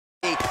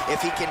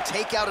if he can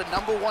take out a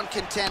 #1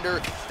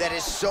 contender that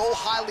is so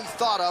highly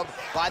thought of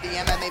by the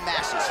MMA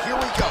masses. Here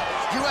we go.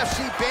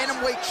 UFC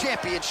Bantamweight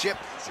Championship.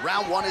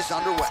 Round 1 is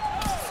underway.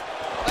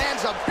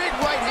 Lands a big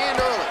right hand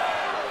early.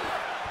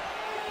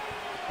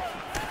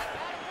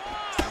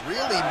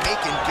 Really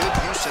making good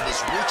use of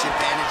his reach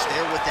advantage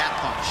there with that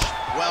punch.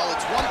 Well,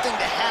 it's one thing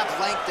to have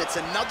length, it's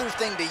another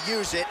thing to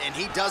use it, and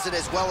he does it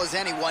as well as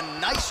anyone.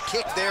 Nice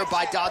kick there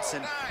by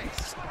Dodson.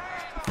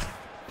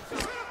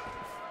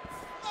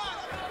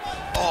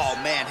 Oh,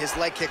 man, his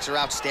leg kicks are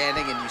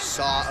outstanding, and you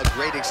saw a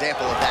great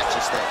example of that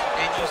just there.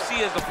 And you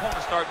see his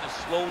opponent starting to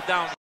slow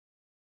down.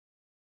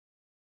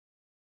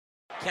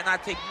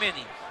 Cannot take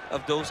many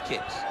of those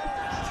kicks.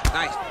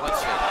 Nice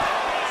punch there.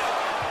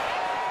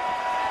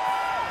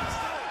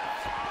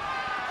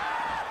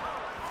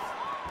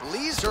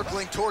 Lee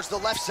circling towards the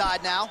left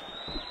side now.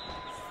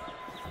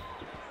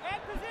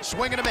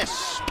 Swing and a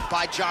miss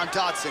by John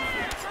Dodson.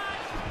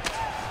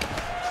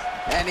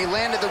 And he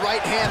landed the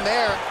right hand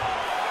there.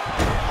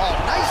 Oh,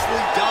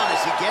 nicely done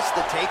as he gets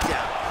the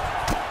takedown.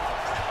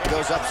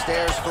 Goes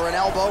upstairs for an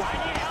elbow.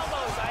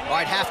 All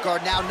right, half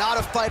guard now. Not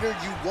a fighter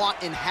you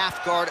want in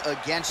half guard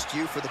against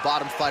you. For the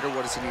bottom fighter,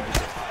 what does he need to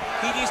do?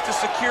 He needs to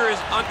secure his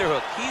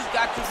underhook. He's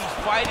got to be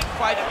fighting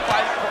for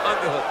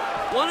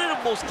underhook. One of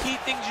the most key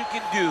things you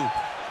can do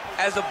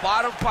as a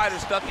bottom fighter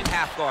stuck in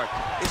half guard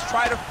is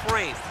try to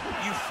frame.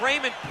 You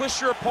frame and push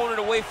your opponent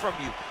away from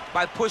you.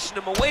 By pushing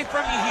him away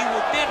from you, he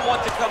will then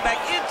want to come back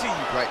into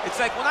you. Right. It's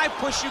like when I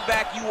push you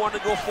back, you want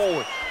to go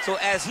forward. So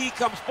as he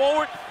comes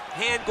forward,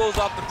 hand goes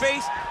off the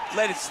face,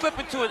 let it slip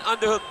into an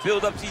underhook,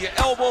 build up to your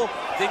elbow,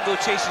 then go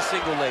chase your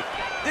single leg.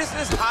 This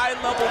is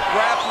high-level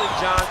grappling,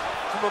 John,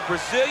 from a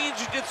Brazilian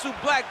Jiu-Jitsu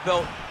black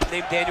belt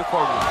named Daniel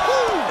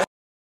Cormier.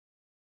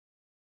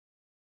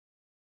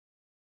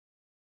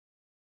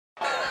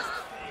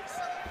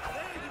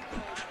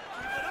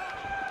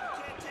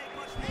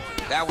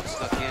 That one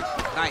stuck in.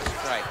 Nice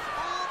strike.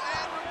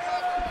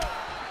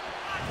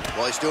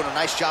 Well, he's doing a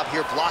nice job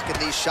here blocking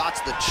these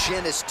shots. The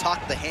chin is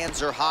tucked, the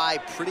hands are high.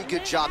 Pretty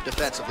good job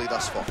defensively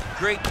thus far.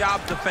 Great job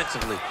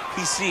defensively.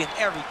 He's seeing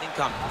everything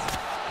coming.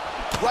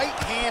 Right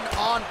hand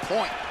on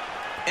point.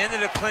 End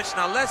of the clinch.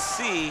 Now let's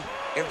see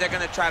if they're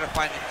going to try to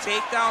find a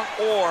takedown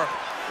or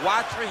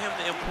watch for him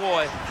to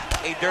employ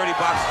a dirty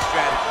boxing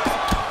strategy.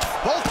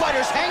 Both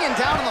fighters hanging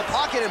down in the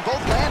pocket and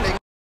both landing.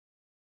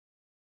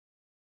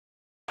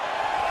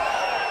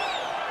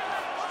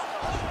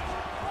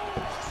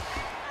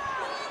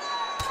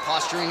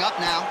 Posturing up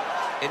now.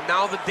 And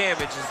now the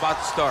damage is about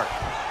to start.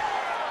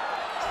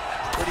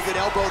 Pretty good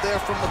elbow there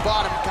from the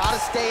bottom. Gotta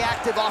stay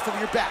active off of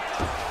your back.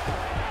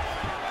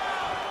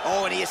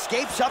 Oh, and he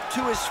escapes up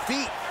to his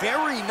feet.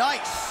 Very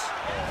nice.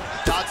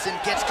 Dodson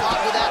gets caught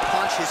with that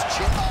punch. His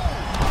chin.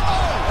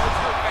 Oh! He's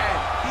hurt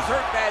bad. He's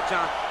hurt bad,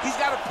 John. He's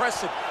got to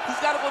press him. He's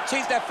got to go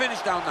chase that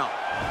finish down now.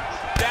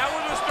 That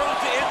one was thrown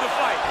to end the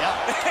fight. Yep.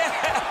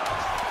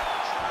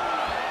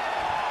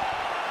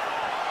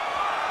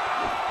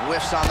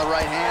 Whiffs on the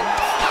right hand.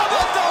 How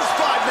about those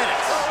 5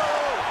 minutes?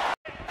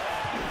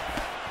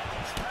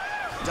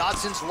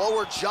 Dodson's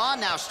lower jaw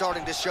now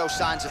starting to show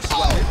signs of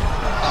swelling.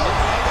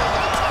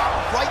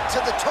 Right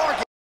to the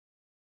target.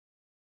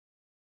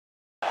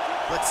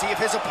 Let's see if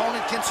his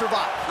opponent can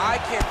survive. I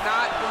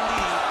cannot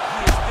believe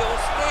he is still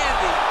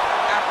standing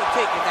after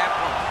taking that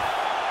punch.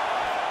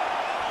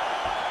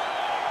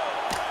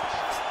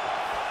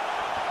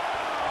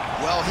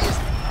 Well, he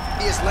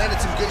has landed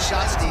some good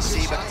shots,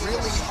 DC, but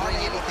really bring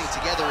anything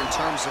together in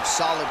terms of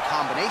solid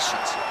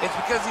combinations. It's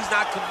because he's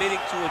not committing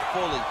to it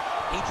fully.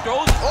 He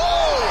throws it.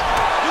 Oh!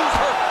 Use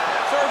her.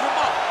 Serve him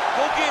up.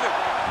 Go get him.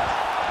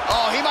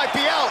 Oh, he might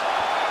be out.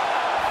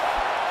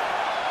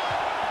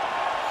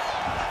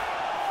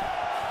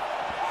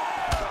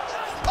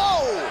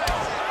 Oh!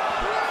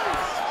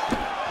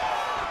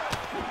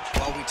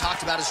 Well, we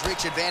talked about his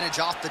reach advantage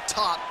off the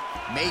top.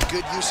 Made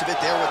good use of it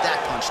there with that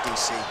punch,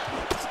 DC.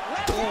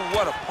 Ooh,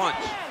 what a punch.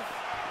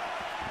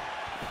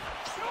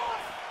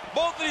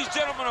 Both of these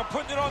gentlemen are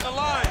putting it on the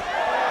line.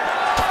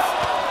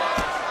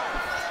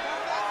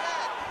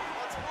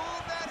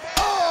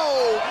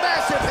 Oh,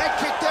 massive head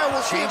kick there.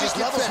 Will change his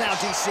levels now,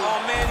 DC. Oh,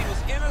 man, he was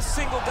in a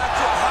single, got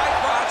to a high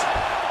crotch.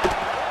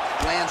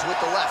 Lands with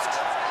the left.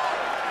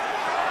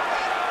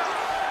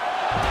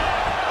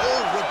 Oh,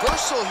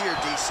 reversal here,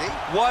 DC.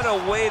 What a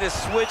way to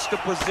switch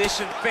the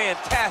position.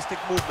 Fantastic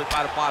movement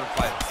by the bottom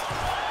fighter.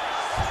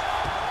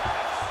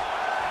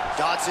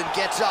 Dodson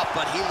gets up,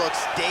 but he looks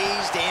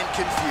dazed and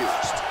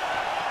confused.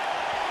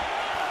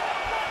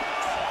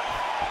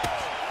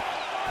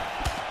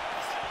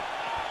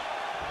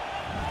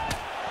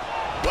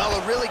 Well,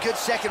 a really good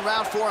second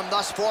round for him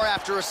thus far.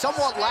 After a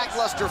somewhat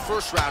lackluster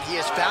first round, he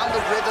has found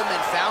the rhythm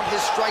and found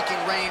his striking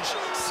range.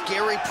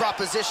 Scary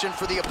proposition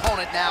for the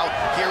opponent now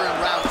here in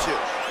round 2.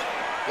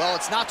 Well,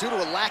 it's not due to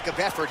a lack of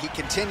effort. He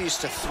continues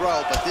to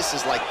throw, but this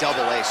is like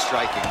double-A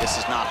striking. This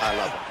is not high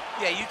level.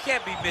 Yeah, you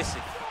can't be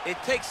missing. It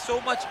takes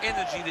so much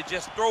energy to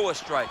just throw a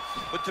strike,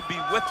 but to be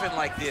whipping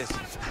like this,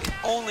 it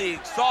only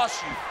exhausts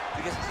you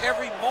because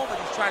every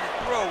moment he's trying to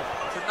throw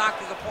to knock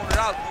his opponent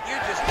out, you're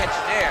just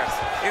catching air,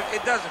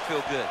 it doesn't feel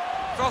good.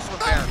 It's also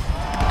embarrassing.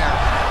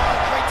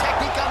 Great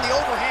technique on the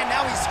overhand.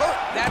 Now he's hurt.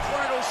 That's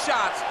one of those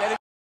shots that if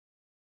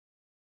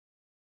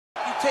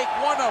you take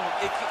one of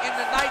them, in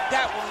the night,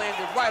 that one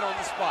landed right on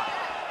the spot.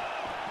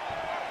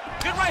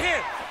 Good right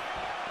here.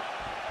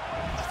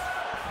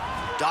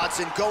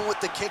 Dodson going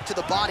with the kick to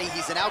the body.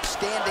 He's an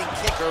outstanding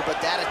kicker,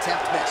 but that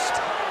attempt missed.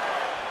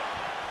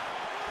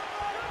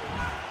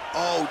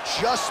 Oh,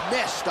 just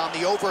missed on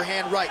the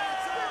overhand right.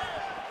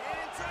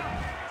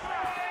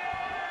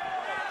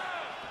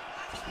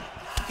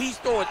 He's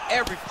throwing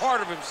every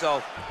part of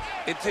himself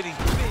into these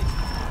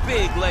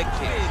big leg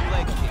kicks.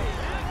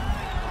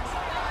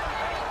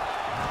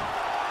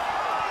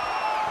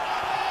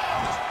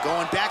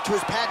 Going back to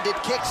his patented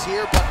kicks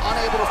here, but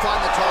unable to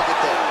find the target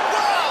there.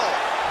 Wow!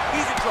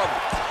 He's in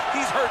trouble.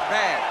 He's hurt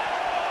bad.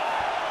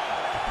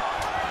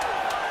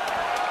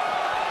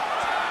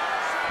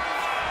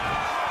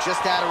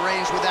 Just out of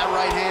range with that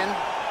right hand.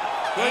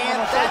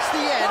 And that's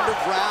the end of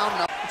round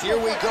number. Here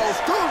we go,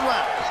 third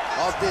round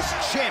of this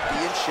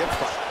championship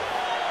fight.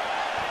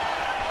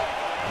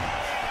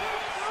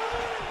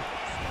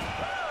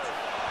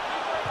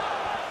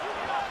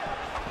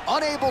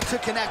 Unable to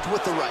connect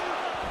with the right.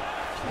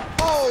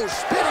 Oh,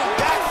 spinning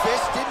back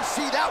fist. Didn't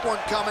see that one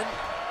coming.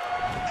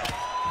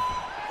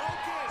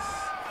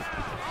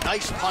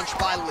 Nice punch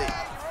by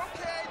Lee.